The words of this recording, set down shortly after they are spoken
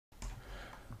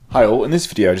Hi all, in this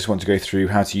video I just want to go through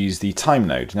how to use the time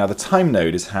node. Now the time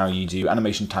node is how you do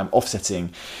animation time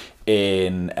offsetting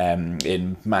in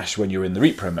Mesh when you're in the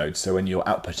repro mode, so when you're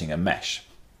outputting a mesh.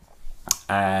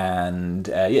 And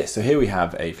yeah, so here we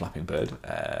have a flapping bird.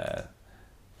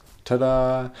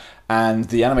 Ta-da! And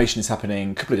the animation is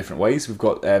happening a couple of different ways. We've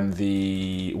got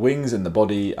the wings and the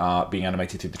body are being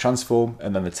animated through the transform,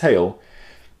 and then the tail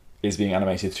is being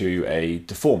animated through a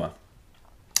deformer.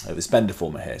 This bend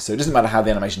deformer here. So it doesn't matter how the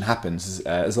animation happens,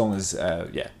 as long as,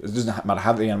 yeah, it doesn't matter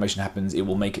how the animation happens, it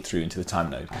will make it through into the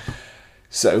time node.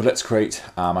 So let's create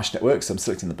our mesh network. So I'm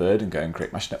selecting the bird and going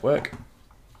create mesh network.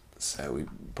 So we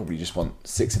probably just want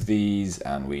 6 of these,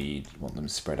 and we want them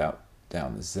spread out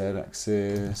down the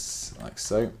z-axis, like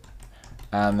so.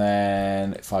 And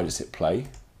then if I just hit play,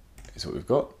 is what we've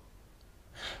got.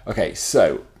 Okay,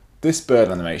 so this bird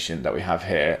animation that we have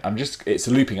here, it's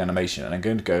a looping animation, and I'm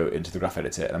going to go into the graph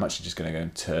editor, and I'm actually just going to go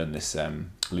and turn this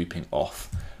looping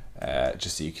off,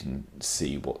 just so you can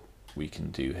see what we can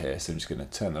do here. So I'm just going to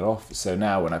turn that off. So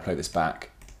now when I play this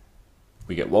back,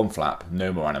 we get one flap,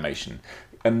 no more animation.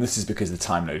 And this is because the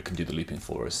time node can do the looping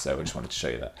for us, so I just wanted to show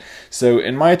you that. So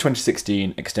in Maya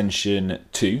 2016 extension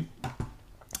 2,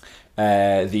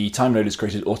 the time node is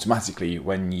created automatically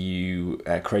when you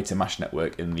create a mesh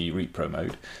network in the repro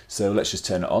mode. So let's just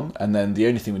turn it on, and then the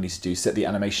only thing we need to do is set the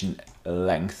animation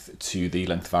length to the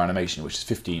length of our animation, which is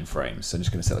 15 frames. So I'm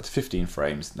just going to set that to 15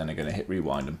 frames, then I'm going to hit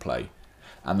rewind and play.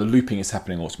 And the looping is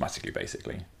happening automatically,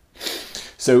 basically.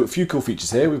 So a few cool features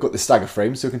here. We've got the stagger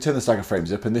frame, so we can turn the stagger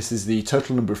frames up, and this is the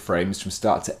total number of frames from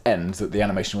start to end that the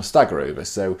animation will stagger over.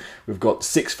 So we've got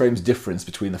 6 frames difference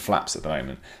between the flaps at the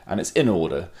moment, and it's in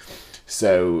order.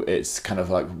 So it's kind of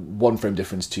like 1 frame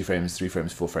difference, 2 frames, 3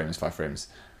 frames, 4 frames, 5 frames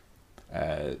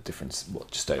difference,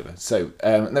 just over. So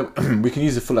we can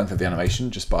use the full length of the animation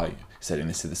just by setting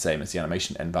this to the same as the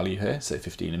animation end value here, so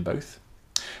 15 in both.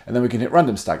 And then we can hit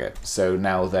random stagger. So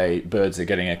now birds are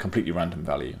getting a completely random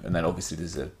value, and then obviously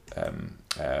there's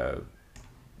a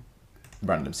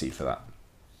random seed for that.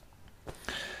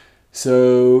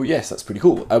 So yes, that's pretty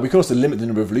cool. We can also limit the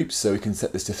number of loops, so we can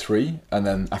set this to 3, and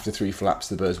then after 3 flaps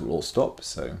the birds will all stop,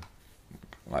 so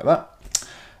like that.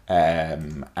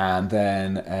 And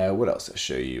then what else I'll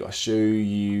show you? I'll show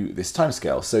you this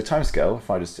timescale. So timescale, if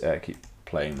I just keep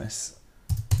playing this,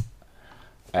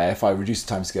 if I reduce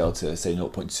the timescale to say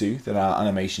 0.2, then our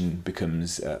animation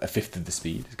becomes a fifth of the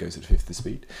speed. It goes at a fifth of the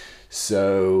speed.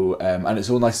 So and it's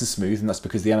all nice and smooth, and that's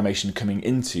because the animation coming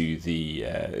into the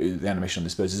animation on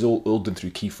this bird is all done through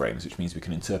keyframes, which means we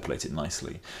can interpolate it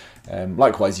nicely.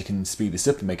 Likewise, you can speed this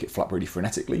up and make it flap really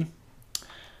frenetically.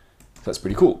 That's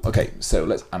pretty cool. Okay, so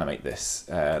let's animate this.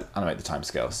 Animate the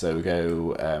timescale. So we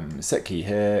go set key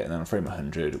here, and then on frame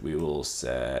 100 we will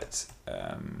set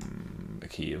a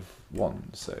key of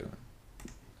 1. So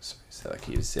set that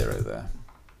key of 0 there.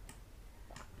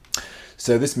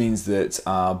 So this means that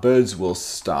our birds will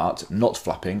start not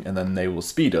flapping, and then they will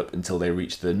speed up until they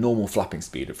reach the normal flapping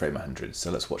speed at frame 100.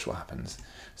 So let's watch what happens.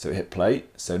 So we hit play,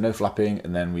 so no flapping,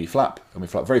 and then we flap, and we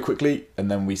flap very quickly, and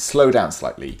then we slow down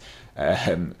slightly.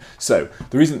 So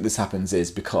the reason that this happens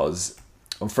is because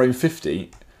on frame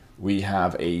 50 we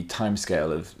have a time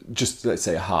scale of just, let's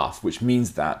say, a half, which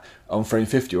means that on frame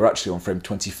 50 we're actually on frame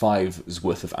 25's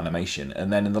worth of animation,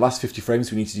 and then in the last 50 frames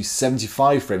we need to do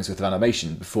 75 frames worth of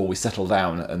animation before we settle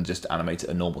down and just animate at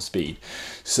a normal speed.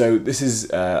 So this is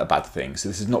a bad thing. So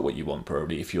this is not what you want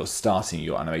probably if you're starting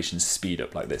your animation speed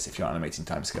up like this, if you're animating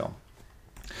timescale.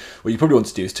 What you probably want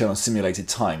to do is turn on simulated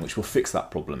time, which will fix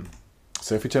that problem.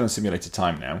 So if we turn on simulated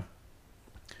time now,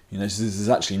 you notice there's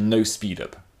actually no speed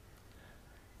up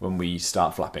when we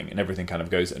start flapping, and everything kind of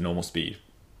goes at normal speed.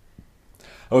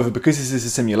 However, because this is a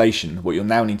simulation, what you'll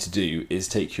now need to do is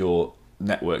take your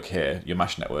network here, your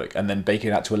mesh network, and then bake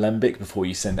it out to Alembic before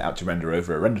you send it out to render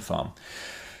over a render farm.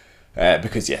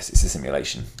 Because yes, it's a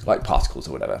simulation, like particles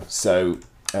or whatever. So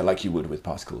like you would with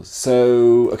particles.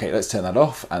 So okay, let's turn that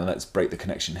off, and let's break the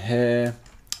connection here.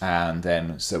 And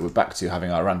then, so we're back to having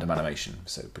our random animation.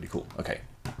 So pretty cool. Okay.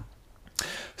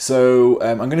 So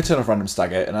I'm going to turn off random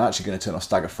stagger, and I'm actually going to turn off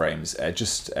stagger frames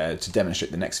just to demonstrate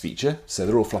the next feature. So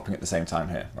they're all flopping at the same time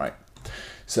here, right?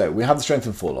 So we have the strength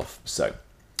and fall off. So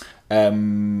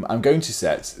I'm going to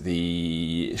set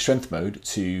the strength mode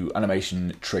to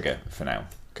animation trigger for now.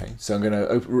 Okay, so I'm going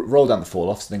to roll down the fall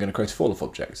offs, and then I'm going to create a fall off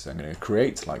object. So I'm going to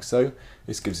create like so.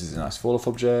 This gives us a nice fall off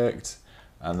object,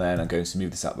 and then I'm going to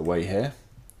move this out of the way here.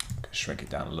 Shrink it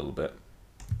down a little bit.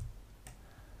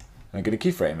 I'm going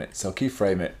to keyframe it. So I'll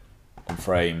keyframe it on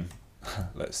frame,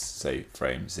 let's say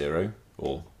frame 0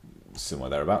 or somewhere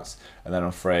thereabouts. And then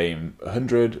on frame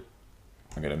 100,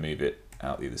 I'm going to move it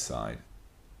out the other side.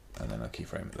 and then I'll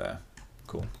keyframe it there.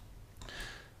 Cool.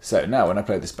 So now when I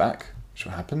play this back,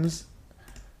 what happens?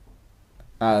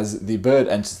 As the bird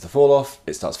enters the fall off,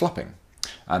 it starts flapping,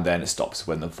 and then it stops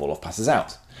when the fall off passes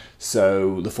out.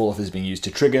 So the fall off is being used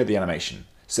to trigger the animation.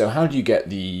 So how do you get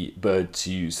the bird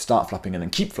to start flapping and then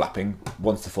keep flapping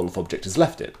once the fall off object has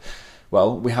left it?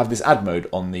 Well, we have this add mode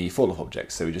on the fall off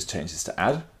object, so we just change this to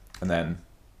add, and then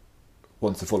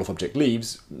once the fall off object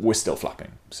leaves, we're still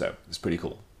flapping. So it's pretty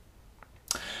cool.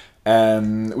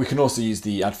 We can also use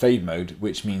the add fade mode,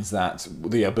 which means that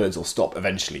the birds will stop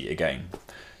eventually again.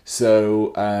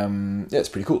 So yeah, it's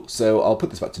pretty cool. So I'll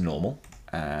put this back to normal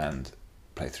and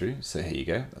play through. So here you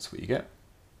go, that's what you get.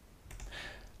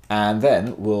 And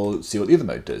then we'll see what the other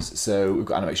mode does. So we've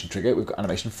got animation trigger, we've got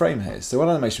animation frame here. So what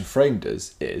animation frame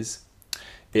does is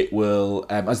it will,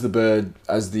 as the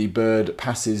bird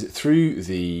passes through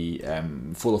the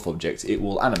fall off object, it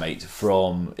will animate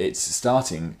from its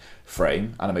starting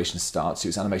frame, animation start, to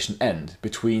its animation end,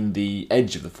 between the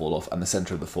edge of the fall off and the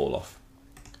center of the fall off.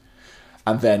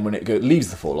 And then when it leaves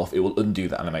the fall off, it will undo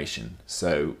that animation.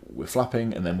 So we're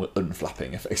flapping and then we're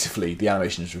unflapping, effectively. The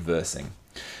animation is reversing.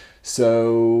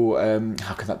 So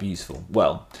how can that be useful?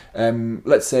 Well,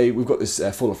 let's say we've got this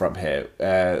fall off ramp here,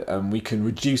 and we can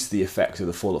reduce the effect of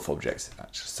the fall off object.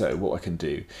 So what I can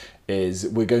do is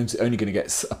we're only going to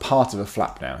get a part of a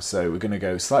flap now. So we're going to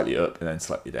go slightly up and then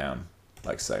slightly down,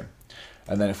 like so.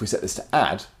 And then if we set this to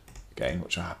add, again,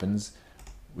 watch what happens.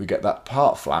 We get that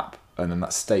part flap, and then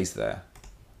that stays there,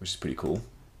 which is pretty cool.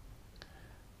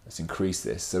 Let's increase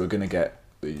this. So we're going to get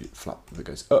the flap that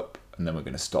goes up, and then we're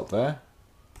going to stop there.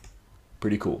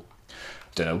 Pretty cool. I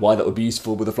don't know why that would be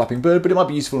useful with a flapping bird, but it might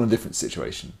be useful in a different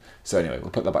situation. So anyway,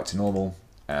 we'll put that back to normal,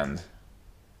 and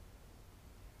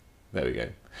there we go.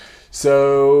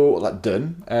 So that's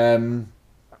done. I'm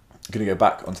going to go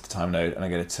back onto the time node, and I'm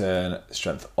going to turn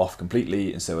strength off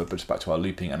completely, and so we're just back to our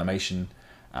looping animation,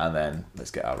 and then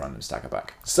let's get our random stagger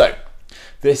back. So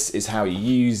this is how you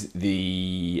use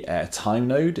the time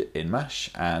node in Mesh,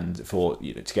 and for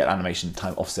to get animation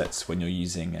time offsets when you're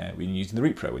using the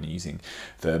repro, when you're using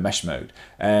the Mesh mode.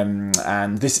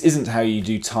 And this isn't how you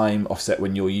do time offset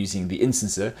when you're using the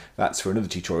instancer. That's for another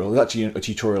tutorial. There's actually a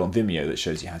tutorial on Vimeo that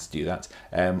shows you how to do that.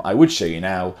 I would show you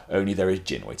now, only there is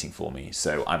gin waiting for me,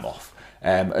 so I'm off.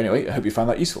 Anyway, I hope you found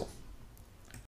that useful.